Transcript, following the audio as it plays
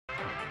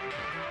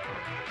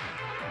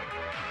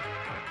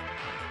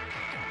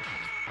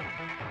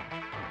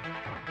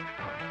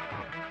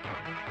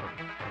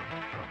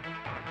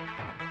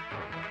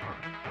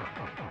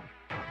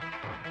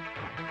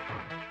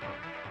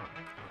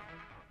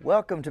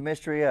Welcome to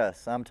Mystery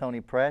Us. I'm Tony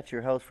Pratt,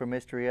 your host for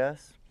Mystery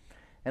Us.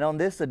 And on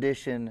this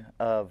edition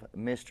of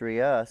Mystery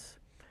Us,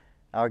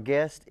 our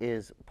guest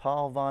is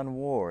Paul Von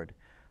Ward.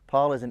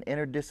 Paul is an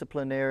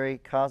interdisciplinary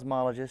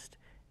cosmologist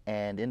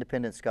and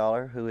independent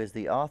scholar who is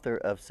the author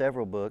of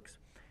several books,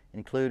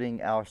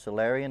 including Our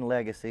Solarian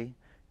Legacy,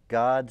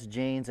 Gods,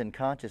 Genes, and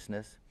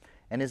Consciousness,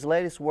 and his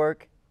latest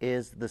work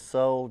is The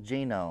Soul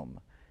Genome,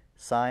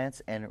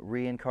 Science and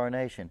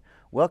Reincarnation.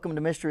 Welcome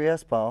to Mystery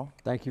Us, Paul.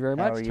 Thank you very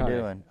much, How are you Tony.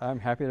 doing? I'm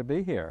happy to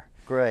be here.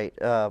 Great.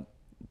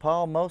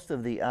 Paul, most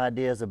of the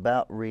ideas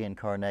about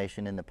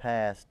reincarnation in the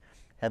past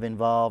have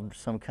involved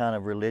some kind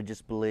of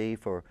religious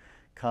belief or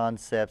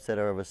concepts that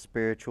are of a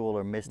spiritual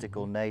or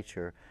mystical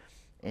nature.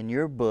 In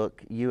your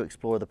book, you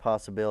explore the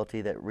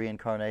possibility that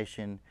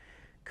reincarnation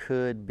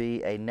could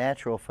be a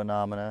natural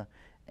phenomena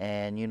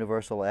and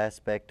universal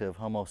aspect of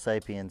Homo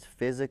sapiens'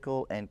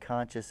 physical and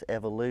conscious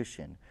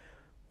evolution.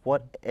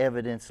 What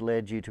evidence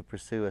led you to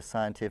pursue a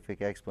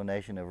scientific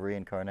explanation of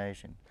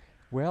reincarnation?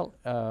 Well,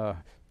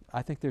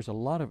 I think there's a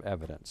lot of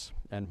evidence,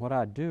 and what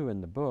I do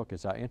in the book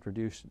is I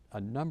introduce a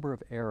number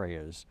of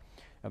areas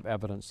of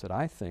evidence that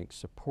I think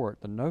support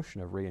the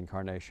notion of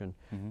reincarnation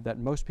that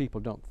most people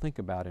don't think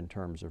about in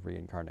terms of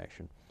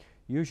reincarnation.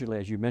 Usually,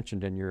 as you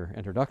mentioned in your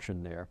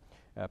introduction there,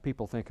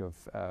 people think of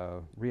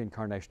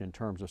reincarnation in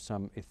terms of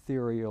some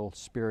ethereal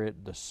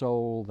spirit, the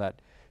soul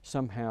that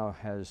somehow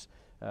has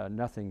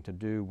nothing to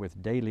do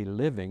with daily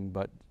living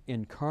but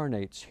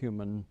incarnates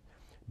human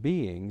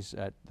beings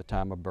at the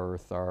time of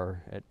birth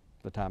or at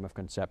the time of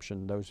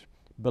conception. Those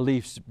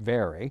beliefs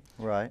vary.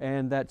 Right.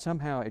 And that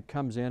somehow it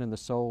comes in and the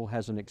soul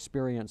has an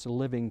experience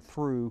living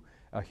through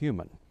a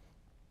human.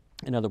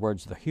 In other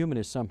words, the human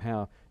is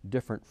somehow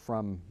different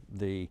from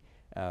the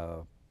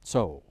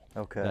soul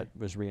that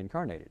was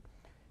reincarnated.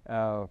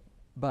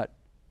 But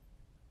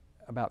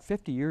about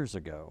 50 years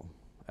ago,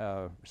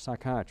 a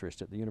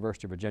psychiatrist at the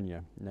University of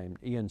Virginia named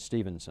Ian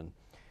Stevenson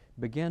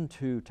began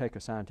to take a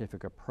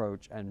scientific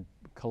approach and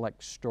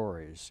collect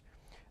stories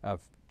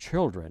of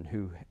children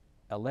who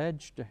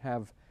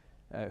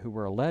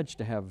were alleged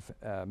to have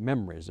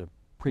memories of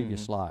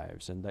previous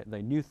lives, and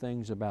they knew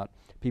things about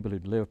people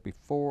who'd lived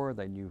before.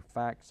 They knew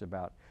facts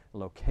about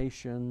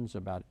locations,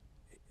 about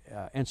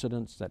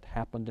incidents that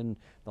happened in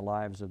the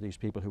lives of these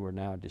people who were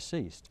now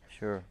deceased.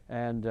 Sure.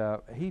 And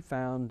he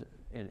found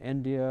in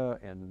India,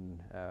 in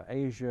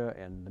Asia,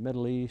 in the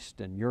Middle East,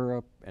 in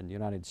Europe, and the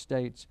United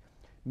States,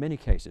 many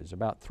cases,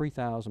 about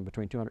 3,000,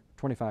 between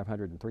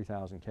 2,500 and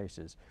 3,000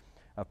 cases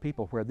of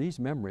people where these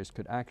memories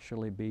could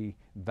actually be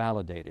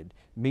validated,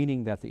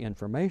 meaning that the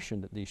information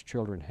that these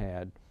children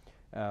had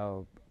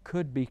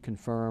could be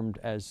confirmed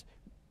as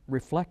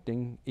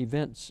reflecting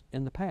events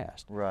in the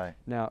past. Right.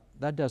 Now,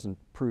 that doesn't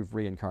prove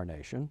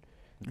reincarnation,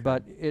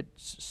 but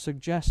it's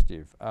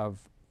suggestive of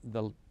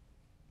the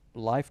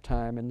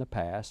lifetime in the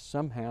past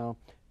somehow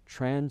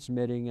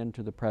transmitting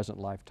into the present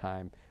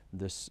lifetime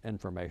this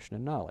information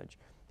and knowledge.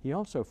 He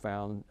also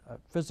found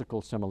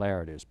physical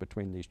similarities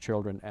between these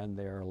children and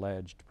their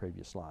alleged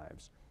previous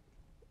lives.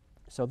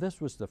 So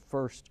this was the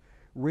first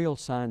real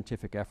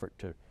scientific effort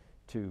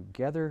to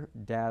gather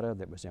data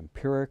that was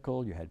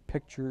empirical. You had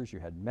pictures, you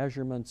had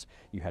measurements,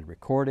 you had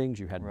recordings,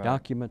 you had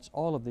documents,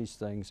 all of these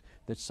things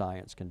that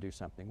science can do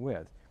something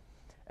with.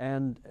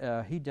 And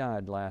he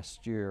died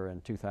last year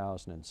in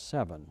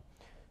 2007.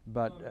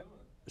 But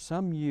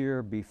some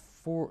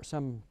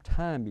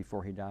time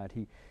before he died,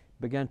 he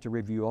began to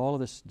review all of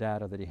this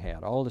data that he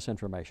had, all this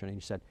information, and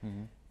he said,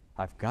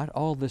 I've got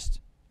all this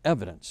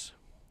evidence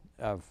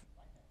of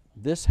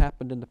this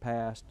happened in the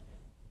past,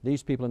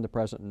 these people in the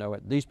present know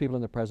it, these people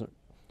in the present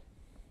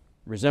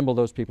resemble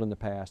those people in the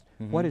past.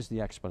 What is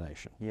the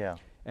explanation? Yeah.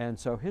 And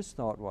so his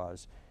thought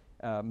was,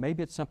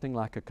 maybe it's something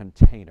like a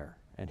container,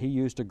 and he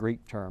used a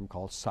Greek term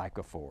called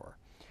psychophore,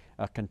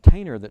 a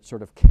container that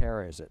sort of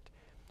carries it.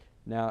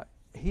 Now,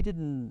 he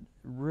didn't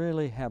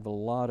really have a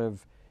lot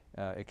of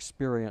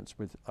experience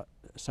with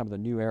some of the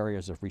new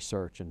areas of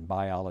research in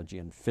biology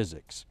and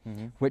physics,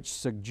 which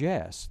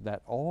suggests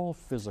that all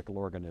physical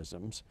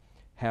organisms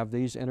have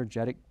these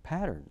energetic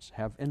patterns,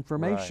 have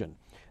information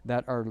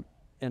that are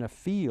in a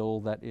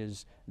field that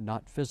is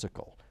not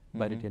physical,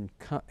 but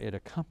it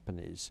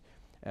accompanies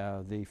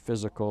the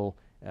physical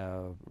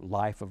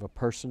life of a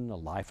person, the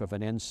life of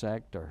an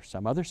insect, or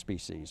some other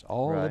species.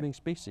 All living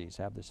species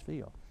have this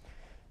field.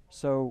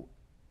 So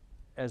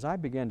as I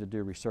began to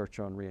do research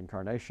on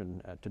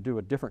reincarnation, to do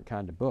a different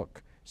kind of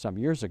book some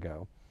years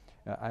ago,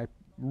 I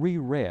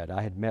reread.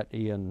 I had met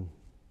Ian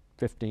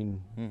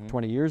 15,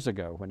 20 years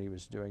ago when he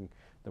was doing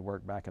the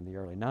work back in the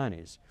early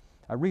 90s.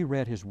 I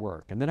reread his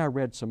work, and then I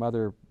read some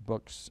other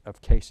books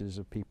of cases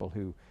of people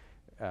who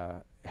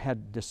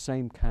had the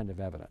same kind of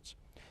evidence.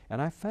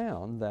 And I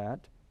found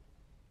that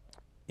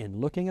in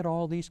looking at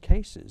all these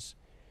cases,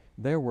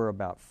 there were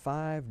about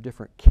 5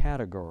 different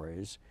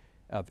categories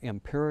of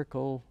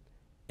empirical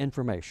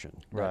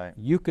information that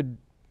you could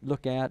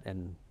look at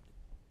and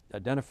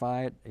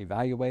identify it,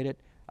 evaluate it.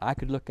 I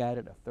could look at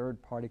it, a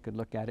third party could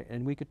look at it,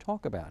 and we could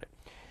talk about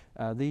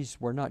it. These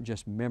were not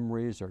just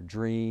memories or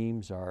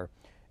dreams or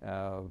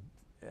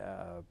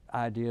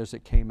ideas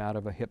that came out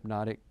of a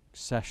hypnotic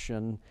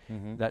session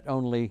that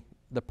only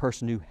the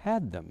person who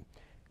had them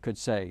could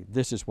say,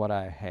 this is what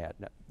I had.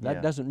 Now,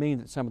 that doesn't mean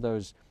that some of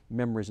those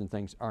memories and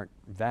things aren't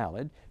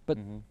valid, but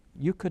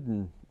you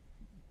couldn't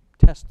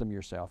test them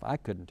yourself. I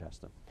couldn't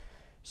test them.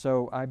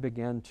 So I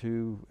began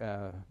to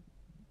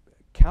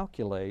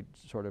calculate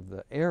sort of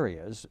the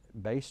areas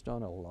based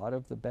on a lot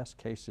of the best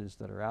cases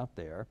that are out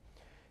there,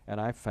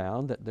 and I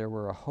found that there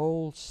was a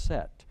whole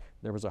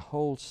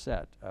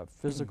set of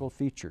physical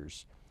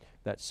features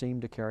that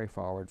seemed to carry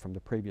forward from the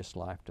previous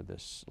life to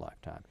this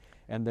lifetime.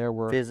 And there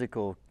were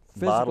physical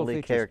bodily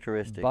features,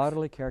 characteristics.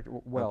 Bodily character.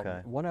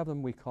 Well, one of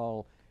them we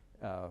call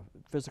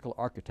physical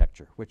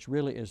architecture, which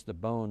really is the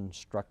bone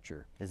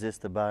structure. Is this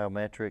the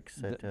biometrics?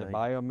 The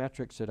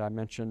biometrics that I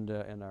mentioned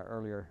in our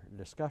earlier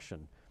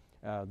discussion.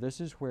 This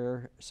is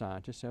where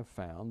scientists have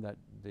found that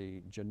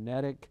the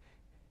genetic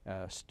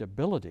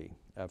stability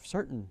of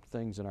certain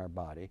things in our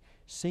body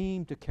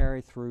seem to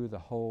carry through the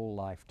whole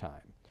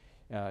lifetime,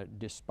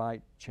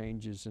 despite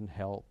changes in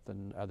health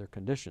and other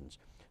conditions.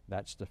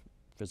 That's the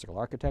physical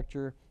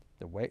architecture,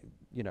 the way,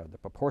 the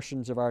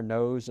proportions of our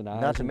nose and eyes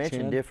and Not to chin.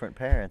 mention different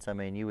parents. I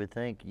mean, you would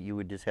think you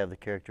would just have the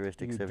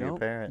characteristics of your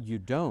parents. You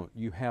don't.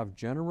 You have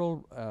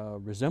general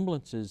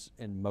resemblances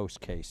in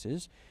most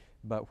cases,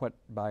 but what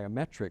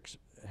biometrics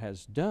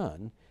has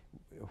done,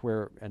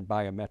 and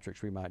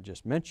biometrics we might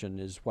just mention,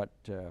 is what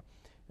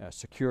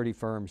security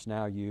firms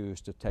now use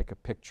to take a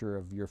picture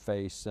of your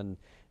face and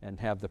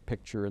have the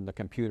picture in the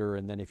computer,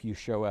 and then if you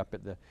show up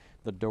at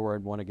the door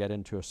and want to get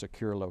into a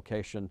secure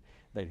location,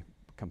 they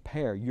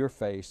compare your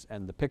face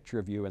and the picture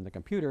of you in the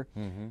computer,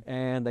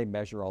 and they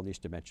measure all these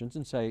dimensions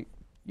and say,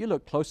 you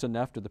look close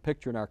enough to the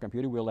picture in our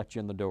computer, we'll let you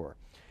in the door.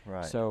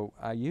 Right. So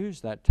I use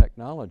that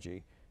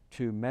technology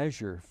to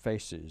measure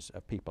faces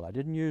of people. I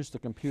didn't use the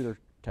computer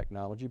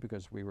technology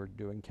because we were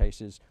doing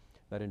cases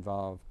that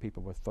involved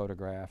people with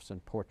photographs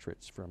and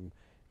portraits from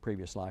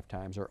previous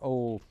lifetimes, or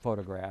old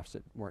photographs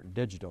that weren't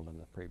digital in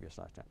the previous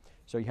lifetime.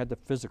 So you had the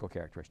physical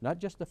characteristics, not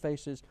just the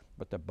faces,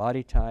 but the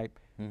body type,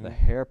 the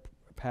hair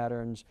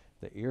patterns,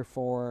 the ear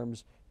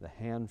forms, the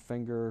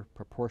hand-finger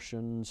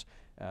proportions,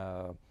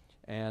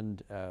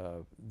 and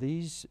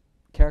these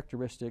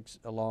characteristics,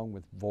 along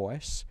with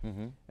voice,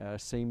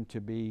 seem to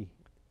be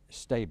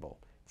stable.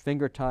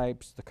 Finger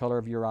types, the color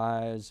of your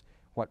eyes,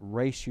 what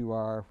race you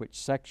are, which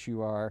sex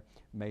you are,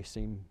 may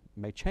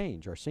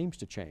change or seems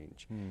to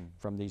change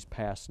from these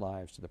past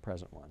lives to the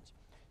present ones.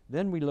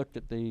 Then we looked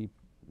at the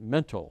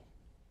mental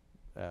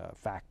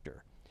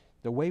factor,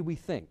 the way we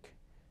think,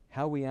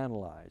 how we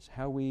analyze,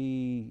 how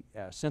we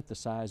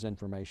synthesize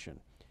information,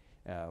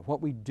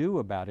 what we do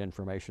about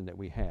information that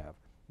we have.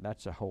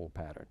 That's a whole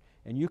pattern.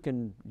 And you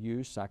can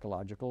use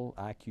psychological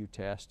IQ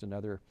tests and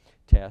other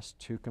tests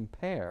to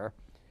compare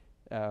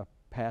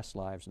past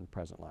lives and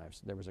present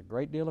lives. There was a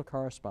great deal of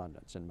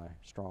correspondence in my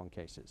strong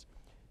cases.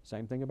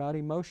 Same thing about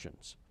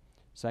emotions.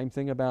 Same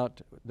thing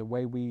about the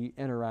way we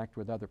interact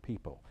with other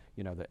people.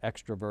 The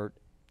extrovert,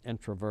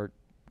 introvert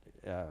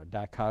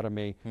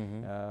dichotomy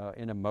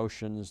in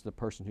emotions, the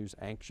person who's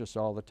anxious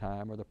all the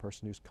time or the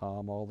person who's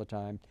calm all the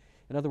time.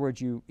 In other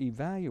words, you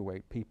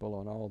evaluate people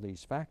on all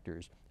these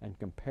factors and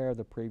compare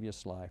the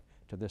previous life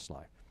to this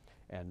life.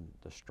 And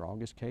the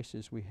strongest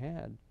cases we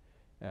had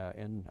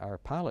in our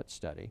pilot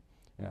study,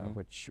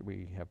 which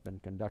we have been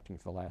conducting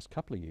for the last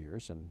couple of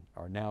years and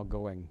are now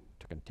going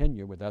to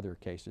continue with other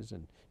cases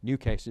and new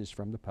cases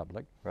from the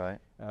public. Right.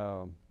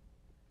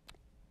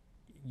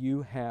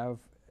 You have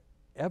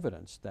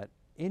evidence that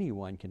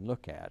anyone can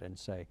look at and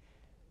say,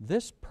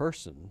 this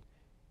person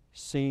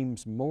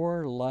seems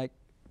more like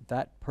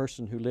that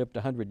person who lived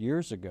 100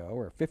 years ago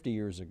or 50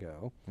 years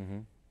ago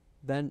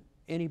than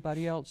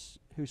anybody else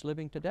who's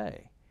living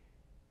today.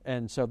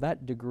 And so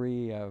that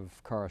degree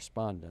of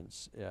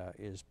correspondence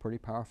is pretty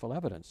powerful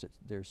evidence.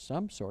 There's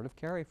some sort of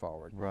carry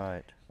forward.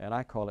 Right. And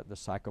I call it the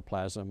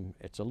psychoplasm.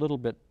 It's a little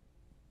bit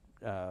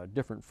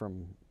different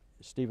from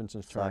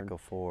Stevenson's term.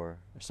 Psychophore.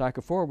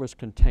 Psychophore was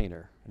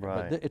container.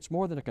 Right. But it's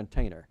more than a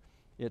container.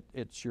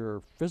 It's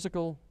your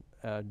physical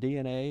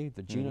DNA,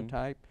 the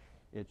genotype.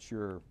 It's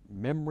your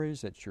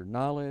memories, it's your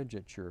knowledge,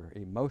 it's your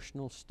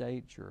emotional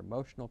states, your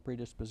emotional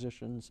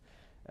predispositions,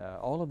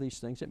 all of these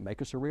things that make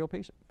us a real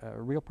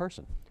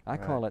person. I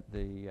call it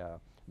the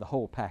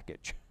whole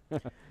package.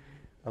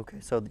 Okay,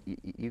 so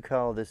you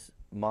call this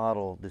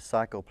model the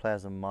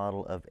psychoplasm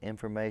model of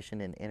information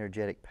and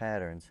energetic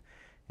patterns,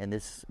 and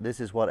this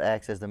is what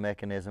acts as the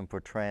mechanism for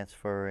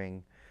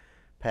transferring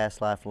past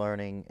life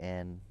learning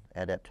and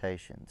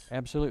adaptations.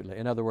 Absolutely.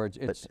 In other words,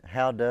 but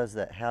how does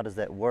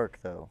that work,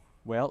 though?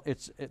 Well,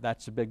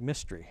 that's a big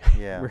mystery.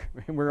 Yeah.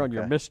 we're on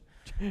your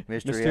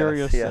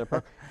mysterious.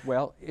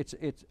 Well,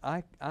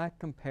 I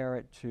compare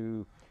it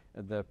to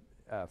the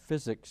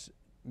physics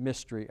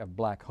mystery of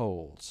black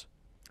holes.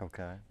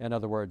 Okay. In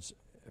other words,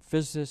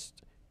 physicists,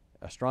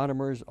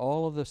 astronomers,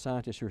 all of the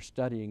scientists who are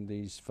studying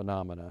these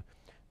phenomena,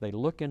 they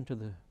look into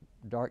the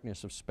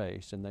darkness of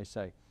space and they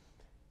say,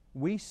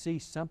 we see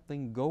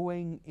something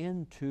going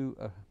into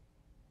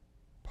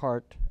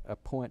a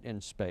point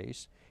in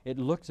space. It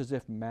looks as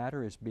if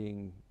matter is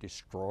being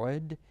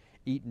destroyed,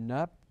 eaten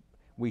up.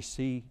 We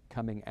see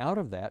coming out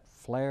of that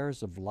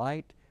flares of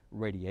light,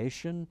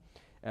 radiation,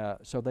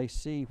 so they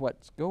see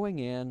what's going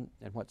in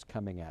and what's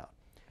coming out.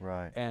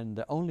 Right. And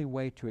the only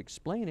way to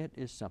explain it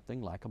is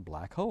something like a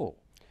black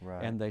hole.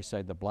 Right. And they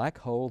say the black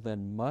hole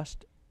then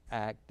must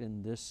act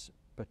in this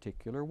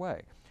particular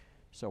way.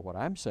 So what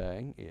I'm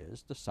saying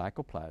is the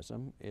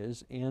psychoplasm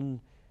is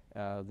in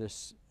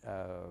this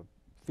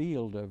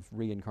field of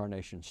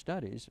reincarnation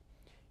studies.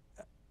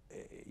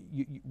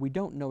 We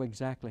don't know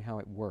exactly how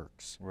it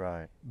works.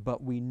 Right.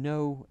 But we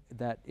know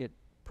that it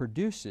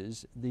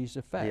produces these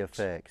effects.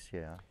 The effects,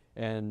 yeah.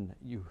 And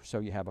so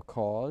you have a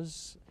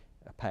cause,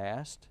 a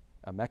past,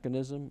 a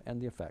mechanism, and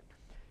the effect.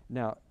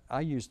 Now, I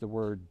use the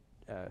word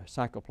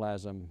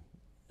psychoplasm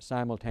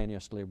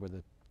simultaneously with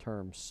the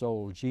term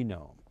soul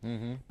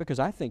genome, because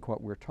I think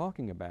what we're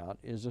talking about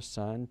is a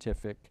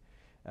scientific,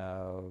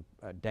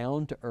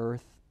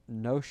 down-to-earth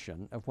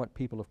notion of what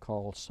people have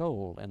called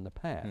soul in the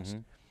past.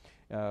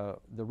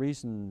 The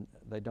reason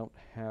they don't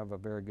have a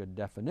very good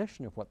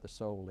definition of what the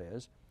soul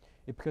is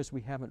because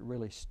we haven't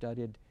really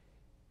studied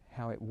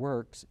how it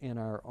works in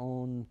our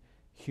own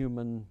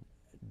human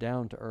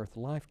down-to-earth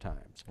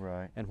lifetimes.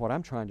 Right. And what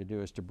I'm trying to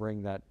do is to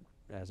bring that,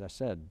 as I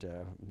said,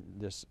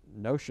 this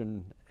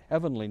notion,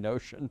 heavenly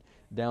notion,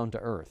 down to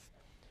earth.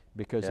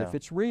 Because if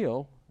it's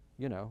real,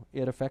 you know,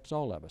 it affects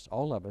all of us.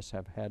 All of us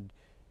have had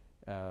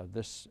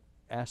this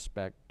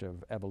aspect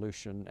of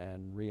evolution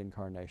and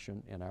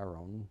reincarnation in our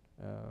own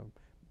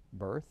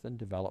birth and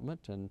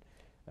development, and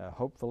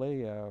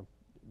hopefully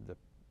the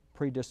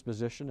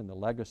predisposition and the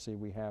legacy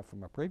we have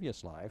from a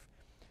previous life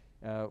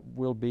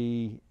will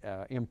be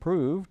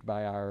improved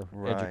by our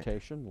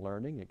education,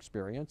 learning,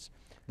 experience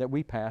that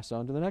we pass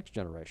on to the next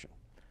generation.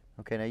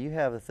 Okay, now you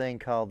have a thing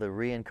called the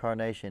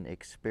Reincarnation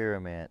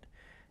Experiment,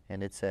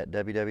 and it's at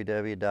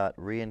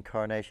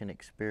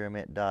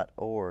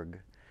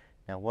www.reincarnationexperiment.org.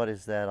 Now, what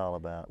is that all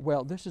about?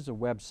 Well, this is a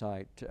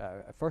website.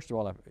 First of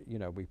all, you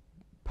know, we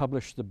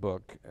published the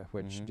book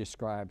which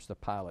describes the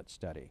pilot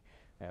study.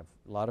 I have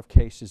a lot of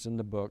cases in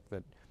the book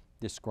that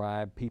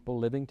describe people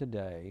living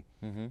today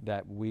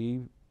that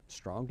we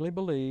strongly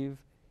believe,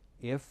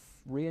 if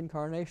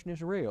reincarnation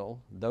is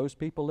real, those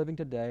people living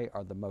today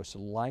are the most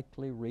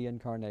likely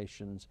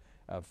reincarnations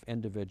of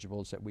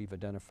individuals that we've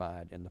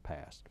identified in the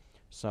past.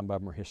 Some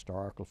of them are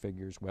historical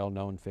figures,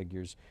 well-known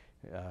figures.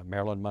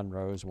 Marilyn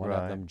Monroe is one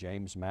of them.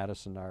 James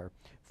Madison, our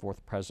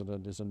fourth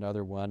president, is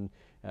another one.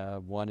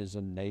 One is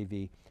a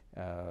Navy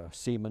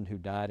seaman who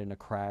died in a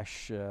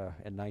crash in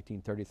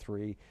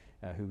 1933,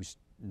 who's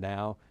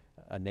now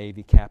a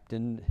Navy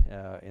captain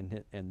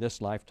in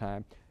this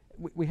lifetime.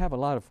 We have a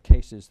lot of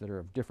cases that are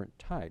of different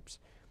types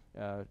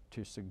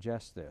to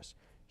suggest this.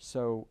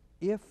 So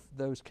if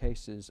those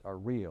cases are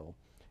real,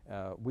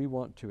 we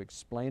want to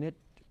explain it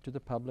to the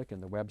public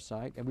and the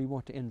website, and we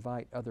want to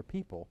invite other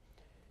people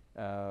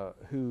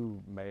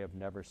who may have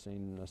never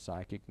seen a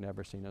psychic,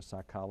 never seen a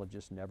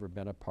psychologist, never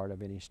been a part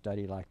of any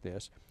study like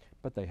this,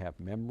 but they have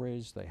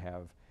memories, they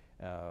have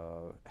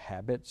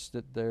habits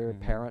that their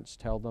parents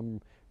tell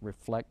them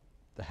reflect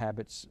the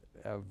habits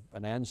of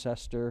an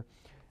ancestor.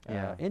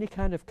 Any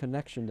kind of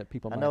connection that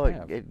people might have. I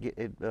know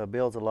it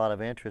builds a lot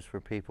of interest for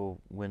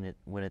people when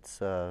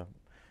it's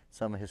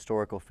some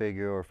historical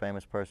figure or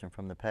famous person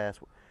from the past.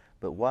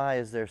 But why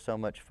is there so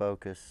much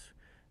focus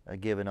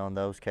given on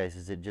those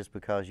cases? Is it just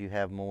because you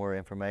have more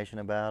information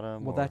about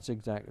them? Well, that's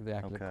exactly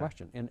the Okay.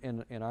 question.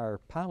 In our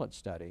pilot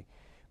study,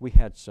 we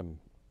had some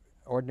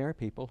ordinary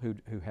people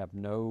who have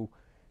no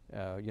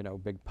you know,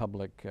 big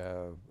public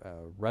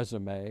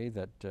resume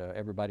that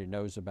everybody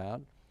knows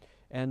about.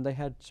 And they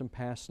had some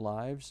past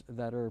lives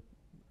that are,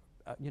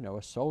 you know,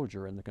 a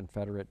soldier in the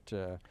Confederate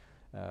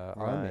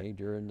Army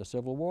during the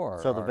Civil War.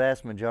 So the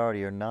vast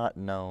majority are not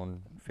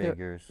known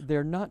figures.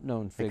 They're not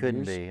known figures. They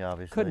couldn't be,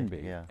 obviously. Couldn't be.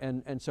 Yeah.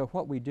 And so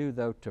what we do,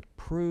 though, to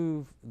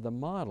prove the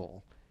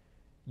model,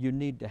 you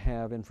need to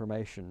have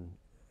information.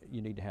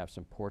 You need to have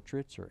some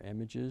portraits or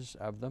images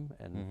of them,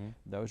 and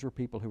those were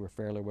people who were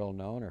fairly well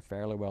known or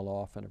fairly well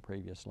off in a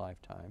previous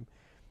lifetime.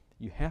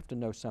 You have to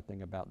know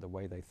something about the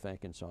way they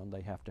think and so on.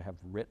 They have to have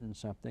written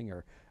something,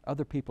 or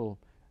other people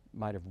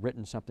might have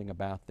written something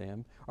about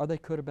them, or they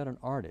could have been an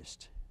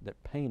artist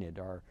that painted,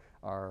 or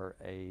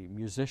a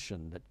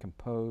musician that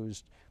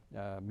composed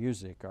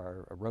music,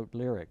 or wrote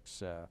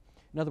lyrics.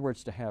 In other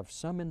words, to have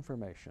some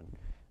information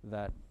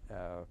that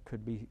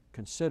could be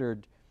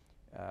considered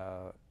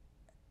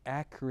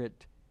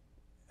accurate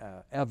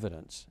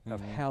evidence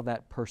of how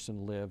that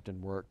person lived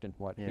and worked and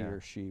what he or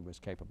she was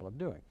capable of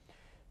doing.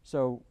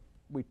 So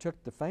we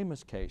took the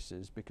famous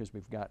cases because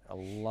we've got a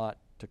lot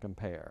to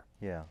compare.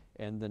 Yeah.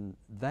 And then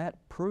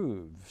that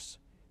proves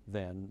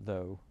then,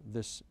 though,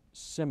 this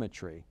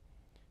symmetry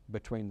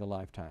between the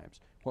lifetimes.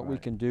 What we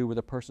can do with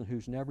a person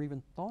who's never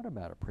even thought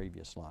about a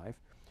previous life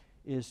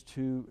is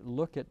to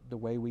look at the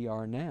way we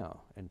are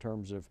now in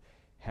terms of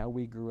how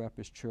we grew up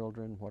as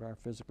children, what our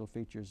physical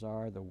features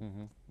are, the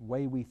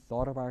way we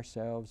thought of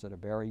ourselves at a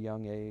very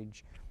young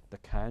age, the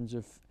kinds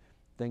of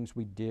things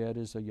we did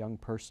as a young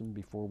person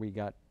before we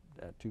got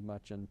too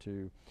much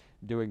into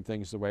doing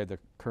things the way the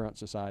current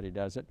society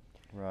does it.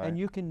 Right. And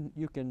you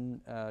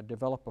can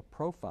develop a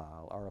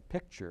profile or a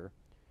picture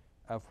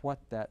of what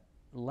that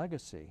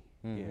legacy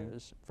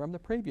is from the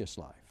previous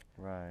life.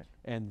 Right.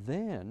 And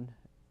then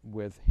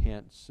with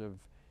hints of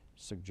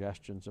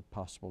suggestions of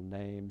possible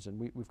names, and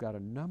we've got a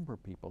number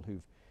of people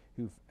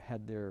who've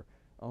had their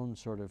own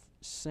sort of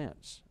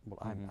sense. Well,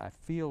 I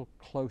feel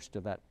close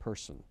to that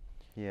person.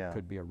 Yeah.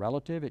 Could be a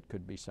relative, it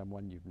could be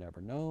someone you've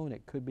never known,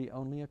 it could be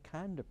only a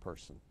kind of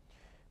person.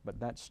 But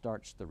that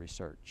starts the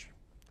research.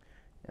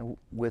 And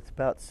with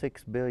about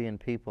 6 billion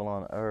people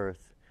on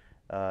Earth,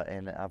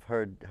 and I've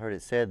heard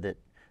it said that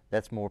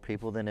that's more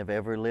people than have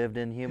ever lived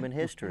in human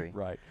history.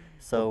 Right.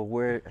 So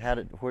where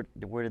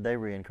did they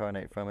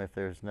reincarnate from if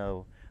there's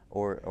no,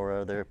 or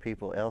are there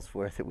people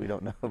elsewhere that we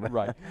don't know about?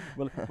 Right.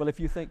 Well, if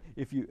you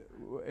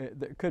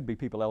there could be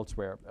people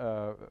elsewhere.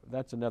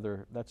 That's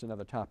another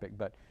topic.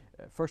 But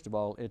first of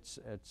all, it's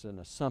an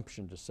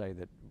assumption to say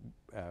that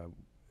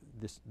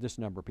this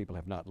number of people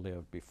have not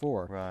lived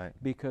before. Right.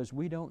 Because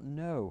we don't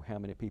know how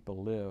many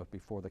people lived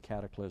before the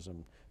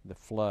cataclysm, the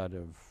flood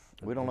of.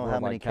 We don't know how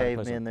many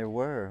cavemen there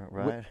were,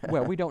 right?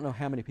 Well, we don't know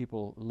how many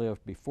people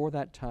lived before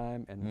that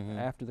time, and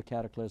after the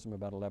cataclysm,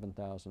 about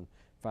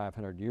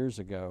 11,500 years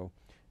ago,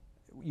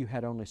 you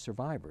had only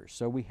survivors.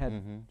 So we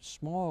had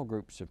small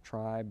groups of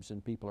tribes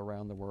and people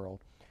around the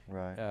world.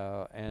 Right.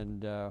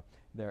 And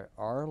there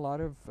are a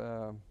lot of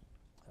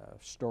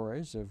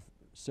stories of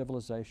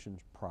civilizations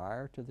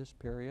prior to this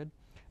period.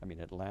 I mean,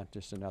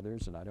 Atlantis and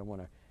others, and I don't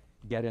want to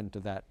get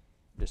into that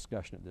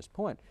discussion at this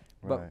point.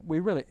 But Right. we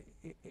really,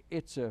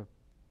 it's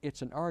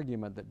an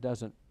argument that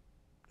doesn't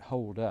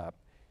hold up,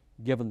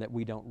 given that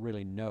we don't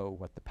really know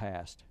what the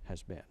past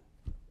has been.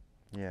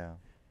 Yeah.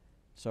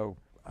 So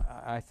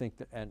I think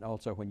that, and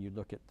also when you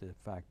look at the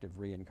fact of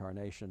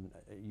reincarnation,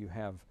 you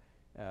have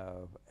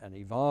an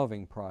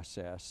evolving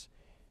process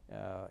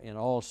in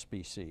all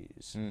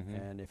species.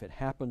 And if it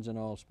happens in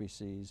all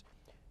species,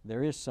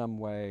 there is some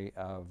way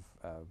of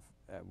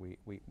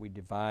we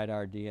divide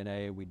our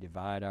DNA, we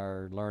divide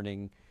our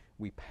learning,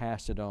 we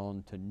pass it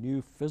on to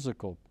new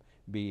physical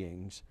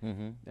beings,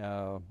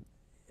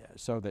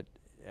 so that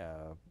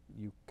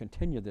you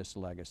continue this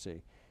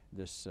legacy,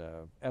 this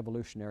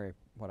evolutionary,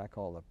 what I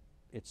call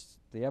it's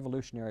the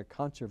evolutionary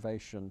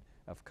conservation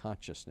of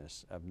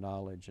consciousness, of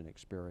knowledge and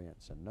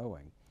experience and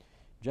knowing.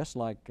 Just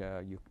like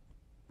you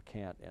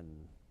can't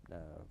in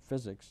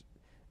physics,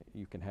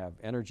 you can have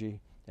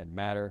energy and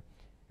matter,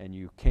 and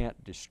you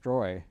can't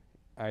destroy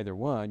either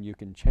one. You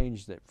can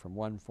change that from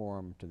one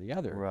form to the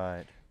other.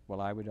 Right.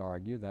 Well, I would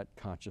argue that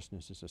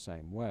consciousness is the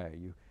same way.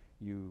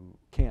 You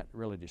can't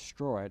really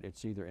destroy it.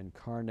 It's either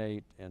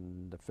incarnate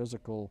in the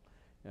physical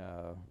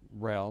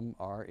realm,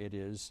 or it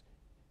is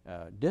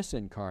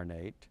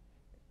disincarnate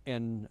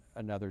in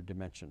another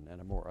dimension, in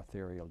a more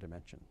ethereal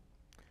dimension.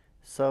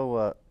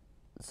 So,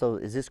 so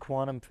is this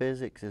quantum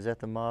physics? Is that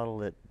the model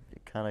that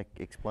kind of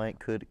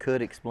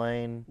could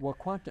explain? Well,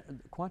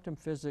 quantum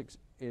physics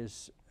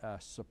is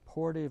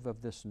supportive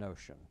of this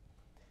notion,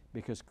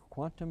 because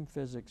quantum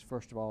physics,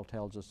 first of all,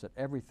 tells us that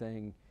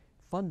everything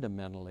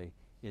fundamentally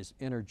is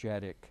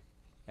energetic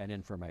and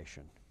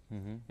information.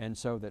 And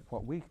so that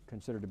what we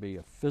consider to be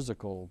a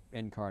physical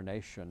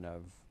incarnation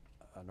of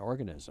an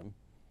organism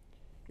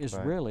is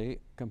really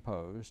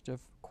composed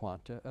of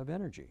quanta of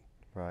energy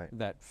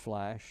that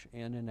flash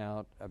in and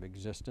out of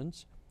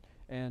existence.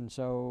 And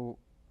so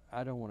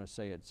I don't want to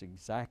say it's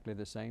exactly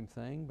the same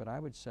thing, but I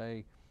would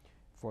say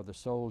for the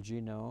soul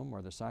genome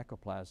or the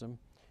psychoplasm,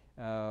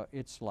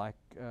 it's like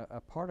a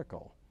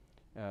particle.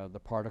 The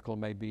particle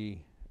may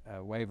be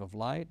a wave of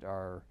light,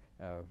 or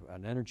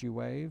an energy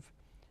wave,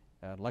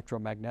 an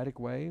electromagnetic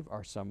wave,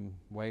 or some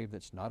wave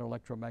that's not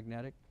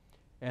electromagnetic.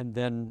 And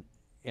then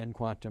in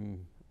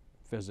quantum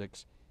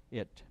physics,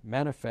 it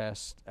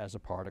manifests as a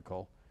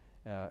particle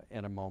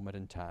in a moment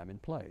in time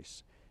and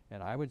place.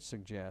 And I would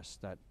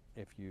suggest that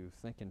if you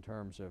think in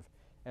terms of,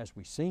 as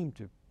we seem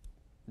to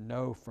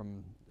know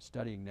from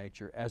studying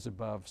nature, as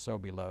above, so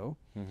below,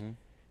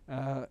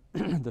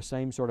 the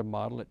same sort of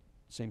model, it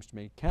seems to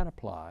me, can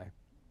apply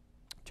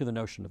to the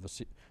notion of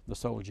the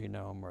soul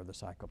genome or the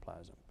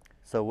psychoplasm.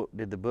 So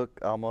did the book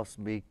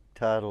almost be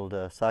titled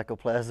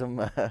Psychoplasm?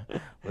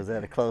 Was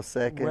that a close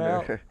second?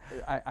 Well,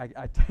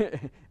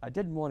 I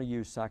didn't want to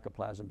use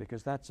psychoplasm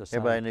because that's a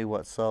everybody knew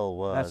what soul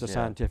was. That's a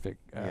scientific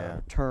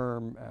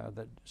term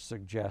that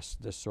suggests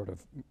this sort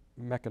of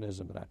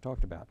mechanism that I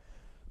talked about.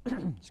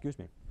 Excuse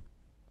me.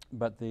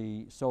 But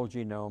the soul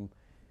genome,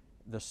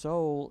 the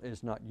soul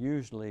is not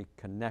usually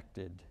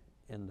connected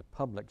in the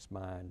public's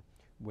mind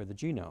with the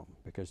genome,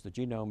 because the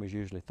genome is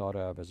usually thought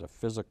of as a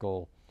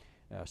physical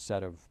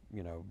set of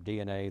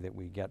DNA that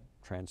we get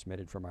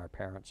transmitted from our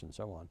parents and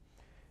so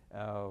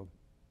on.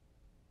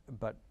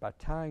 But by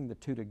tying the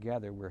two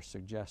together, we're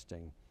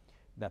suggesting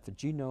that the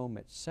genome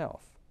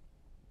itself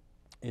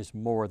is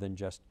more than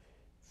just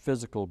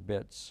physical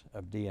bits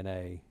of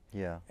DNA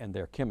and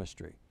their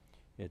chemistry.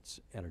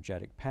 It's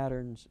energetic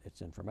patterns,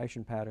 it's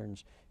information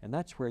patterns, and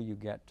that's where you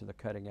get to the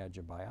cutting edge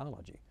of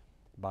biology.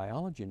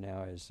 Biology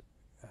now is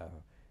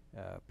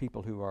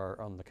people who are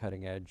on the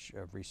cutting edge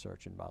of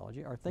research in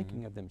biology are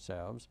thinking of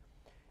themselves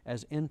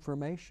as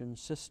information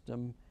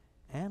system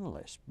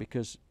analysts,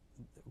 because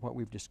what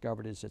we've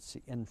discovered is it's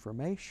the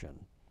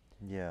information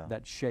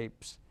that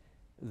shapes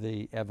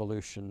the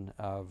evolution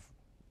of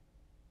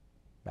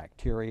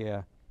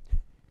bacteria,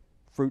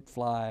 fruit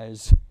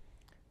flies,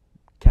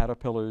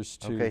 caterpillars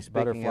to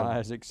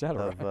butterflies,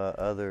 etc. Of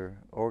other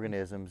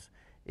organisms,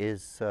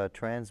 is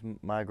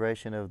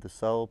transmigration of the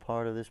soul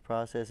part of this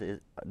process?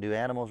 Do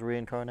animals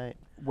reincarnate?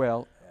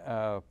 Well,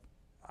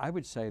 I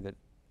would say that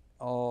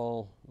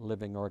all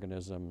living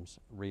organisms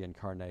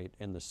reincarnate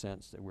in the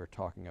sense that we're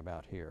talking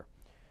about here.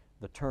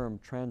 The term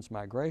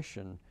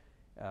transmigration,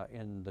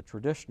 in the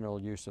traditional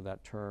use of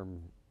that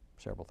term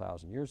several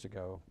thousand years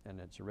ago, in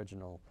its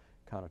original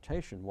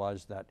connotation,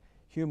 was that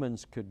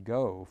humans could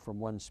go from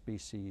one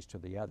species to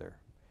the other,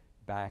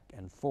 back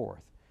and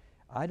forth.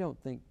 I don't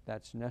think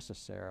that's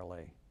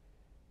necessarily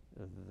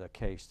the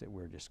case that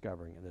we're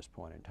discovering at this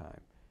point in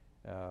time.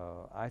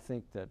 I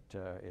think that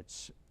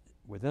it's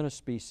within a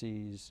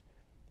species,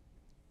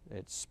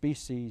 it's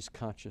species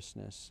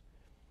consciousness,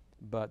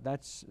 but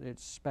it's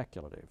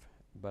speculative.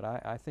 But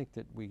I think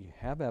that we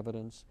have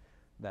evidence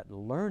that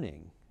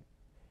learning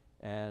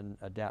and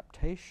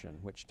adaptation,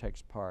 which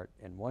takes part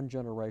in one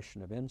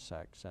generation of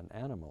insects and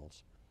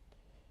animals,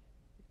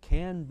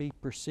 can be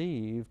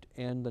perceived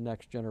in the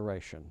next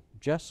generation,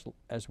 just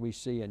as we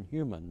see in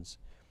humans.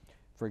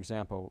 For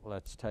example,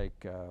 let's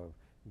take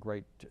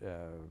great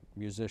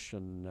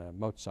musician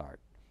Mozart.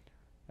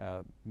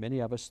 Many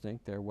of us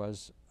think there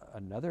was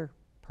another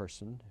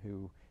person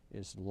who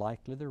is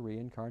likely the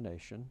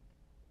reincarnation,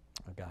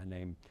 a guy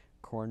named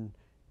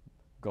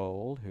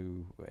Korngold,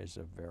 who is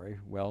a very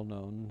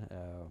well-known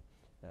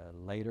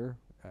later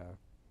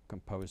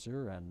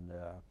composer and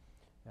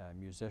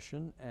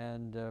musician,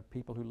 and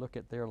people who look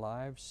at their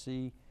lives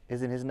see...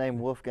 Isn't his name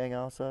Wolfgang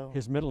also?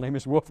 His middle name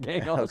is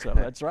Wolfgang also,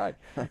 that's right,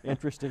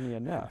 interestingly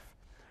enough.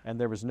 And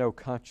there was no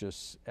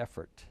conscious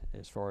effort,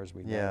 as far as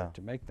we know,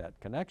 to make that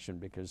connection,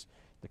 because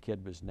the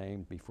kid was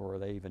named before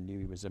they even knew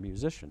he was a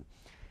musician.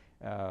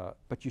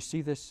 But you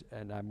see this,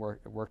 and I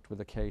worked with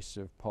a case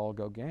of Paul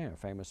Gauguin, a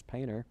famous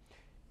painter,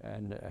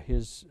 and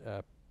his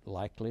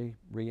likely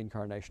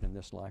reincarnation in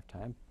this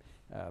lifetime,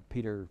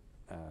 Peter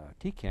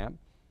Teekamp,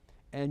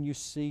 and you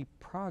see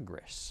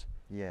progress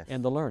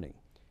in the learning.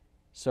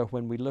 So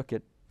when we look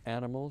at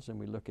animals and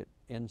we look at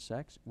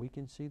insects, we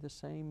can see the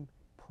same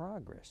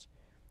progress.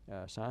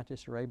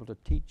 Scientists are able to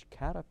teach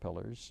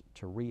caterpillars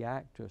to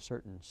react to a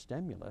certain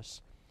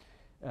stimulus,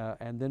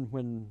 and then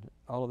when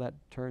all of that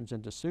turns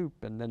into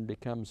soup and then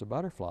becomes a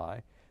butterfly,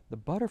 the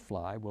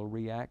butterfly will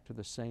react to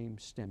the same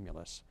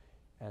stimulus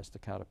as the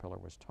caterpillar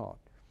was taught.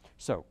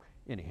 So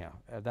anyhow,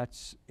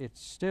 it's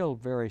still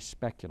very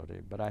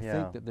speculative, but I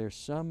think that there's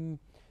some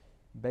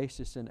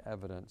basis in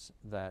evidence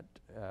that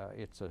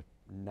it's a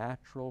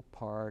natural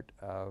part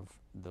of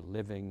the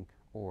living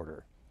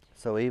order.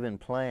 So even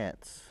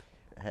plants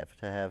have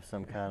to have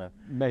some kind of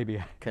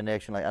maybe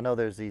connection. Like I know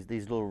there's these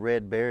little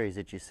red berries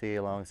that you see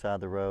alongside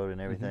the road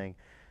and everything.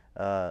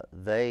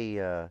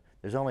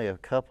 There's only a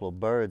couple of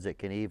birds that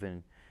can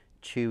even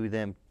chew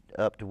them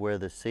up to where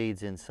the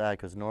seeds inside,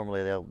 because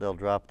normally they'll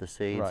drop the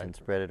seeds and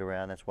spread it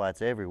around. That's why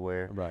it's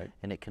everywhere,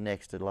 and it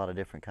connects to a lot of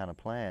different kind of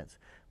plants.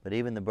 But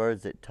even the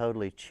birds that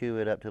totally chew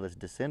it up till it's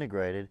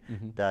disintegrated,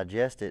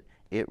 digest it,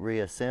 it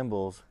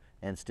reassembles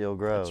and still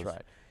grows. That's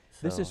right.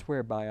 So this is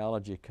where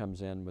biology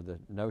comes in, with the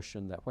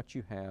notion that what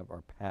you have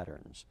are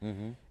patterns.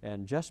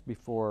 And just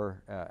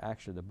before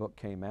actually the book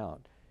came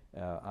out,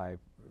 I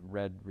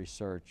read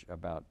research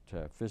about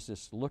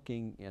physicists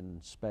looking in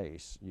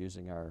space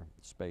using our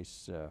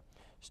space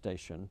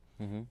station.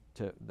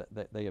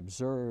 They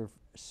observe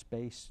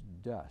space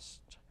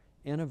dust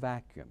in a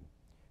vacuum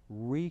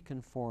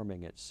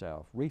reconforming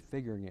itself,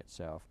 refiguring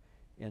itself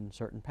in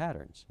certain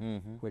patterns,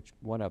 which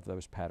one of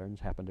those patterns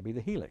happened to be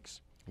the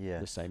helix,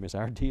 the same as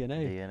our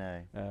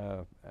DNA,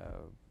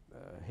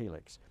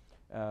 helix.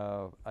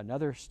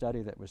 Another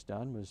study that was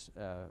done was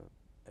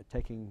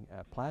taking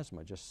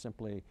plasma, just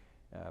simply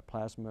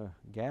plasma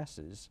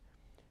gases,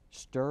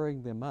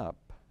 stirring them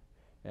up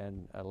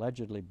and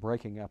allegedly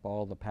breaking up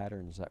all the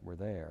patterns that were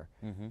there.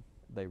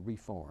 They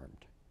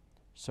reformed.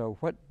 So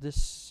what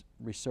this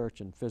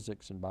research in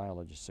physics and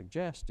biology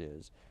suggests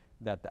is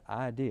that the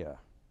idea,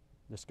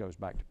 this goes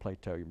back to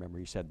Plato, you remember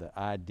he said the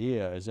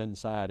idea is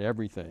inside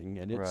everything,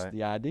 and it's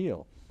the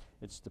ideal.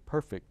 It's the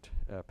perfect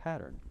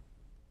pattern.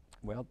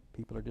 Well,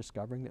 people are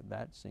discovering that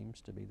that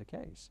seems to be the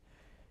case.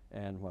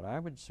 And what I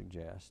would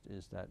suggest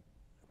is that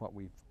what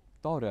we've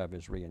thought of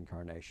as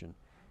reincarnation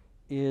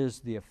is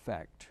the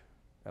effect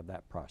of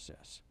that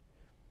process.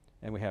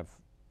 And we have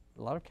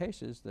a lot of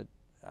cases that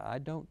I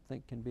don't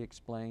think can be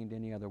explained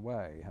any other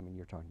way. I mean,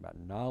 you're talking about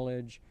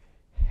knowledge,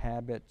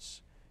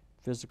 habits,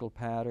 physical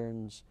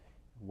patterns,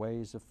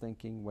 ways of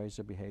thinking, ways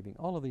of behaving,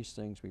 all of these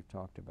things we've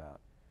talked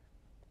about.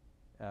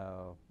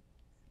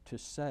 To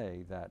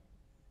say that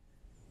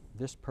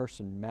this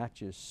person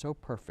matches so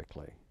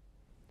perfectly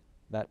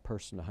that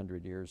person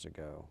 100 years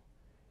ago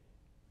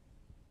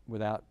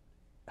without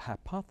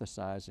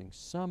hypothesizing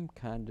some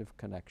kind of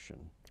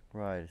connection,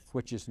 Right.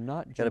 which is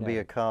not Got to be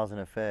a genetic. cause and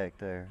effect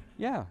there.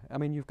 Yeah, I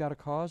mean, you've got a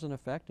cause and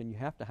effect, and you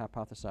have to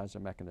hypothesize a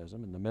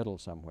mechanism in the middle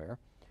somewhere.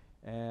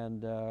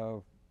 And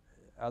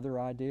other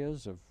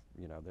ideas of,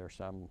 there's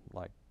some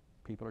like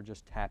people are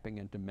just tapping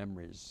into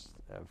memories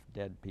of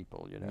dead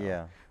people,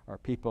 Yeah. or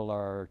people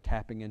are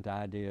tapping into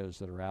ideas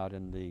that are out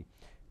in the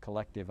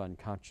collective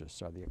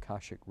unconscious or the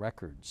Akashic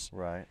records.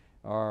 Right.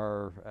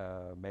 Or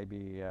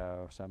maybe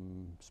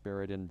some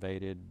spirit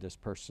invaded this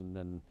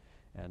person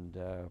and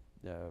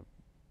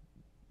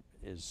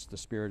is the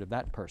spirit of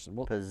that person.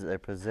 Well, They're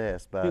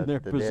possessed by they're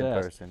the possessed.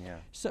 dead person, yeah.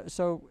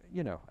 So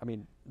I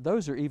mean,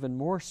 those are even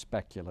more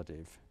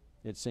speculative,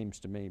 it seems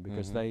to me,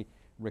 because they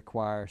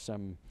require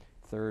some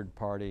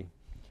third-party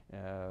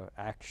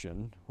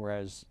action,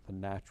 whereas the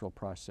natural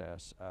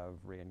process of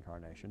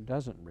reincarnation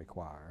doesn't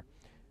require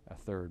a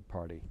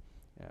third-party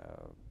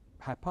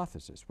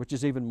hypothesis, which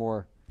is even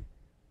more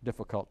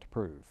difficult to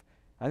prove.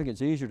 I think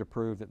it's easier to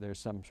prove that there's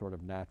some sort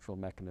of natural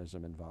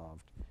mechanism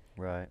involved.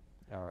 Right.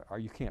 Or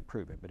you can't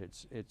prove it, but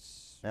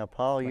it's Now,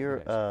 Paul, like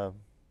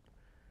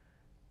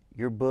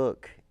your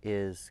book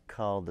is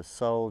called The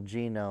Soul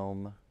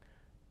Genome,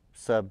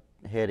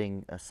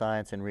 subheading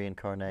Science and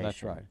Reincarnation.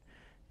 That's right.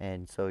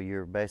 And so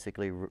you're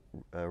basically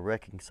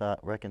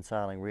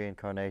reconciling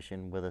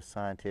reincarnation with a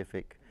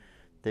scientific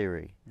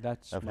theory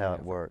of how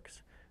it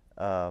works.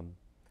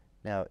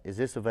 Now, is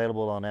this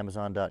available on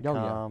Amazon.com?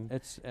 Oh, yeah.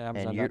 It's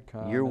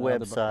Amazon.com. And your and other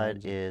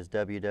website is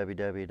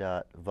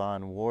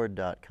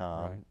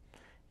www.vonward.com. Right.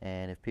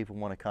 And if people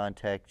want to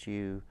contact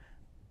you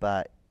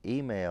by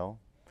email,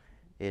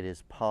 it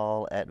is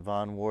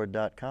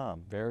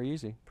paul@vonward.com. Very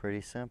easy.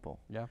 Pretty simple.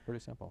 Yeah,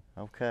 pretty simple.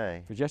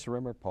 Okay. If you just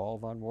remember Paul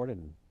Von Ward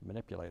and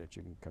manipulate it,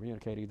 you can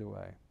communicate either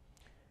way.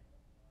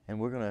 And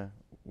we're gonna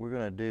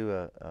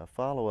do a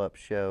follow-up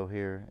show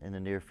here in the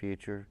near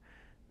future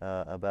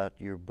about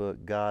your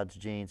book, Gods,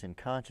 Genes, and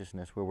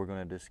Consciousness, where we're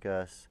going to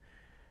discuss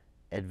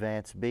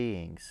advanced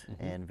beings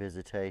and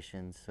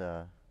visitations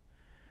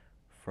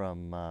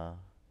from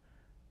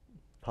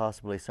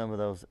possibly some of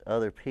those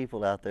other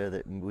people out there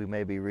that we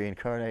may be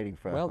reincarnating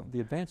from. Well, the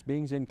advanced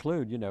beings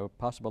include,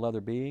 possible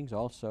other beings,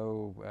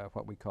 also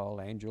what we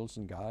call angels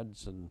and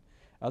gods and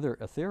other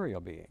ethereal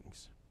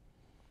beings.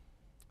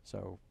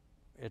 So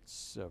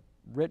it's a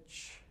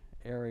rich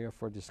area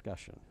for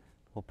discussion.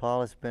 Well,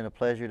 Paul, it's been a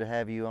pleasure to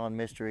have you on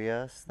Mystery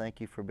Us. Thank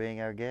you for being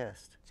our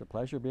guest. It's a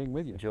pleasure being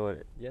with you. Enjoyed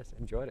it. Yes,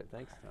 enjoyed it.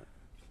 Thanks, Tony.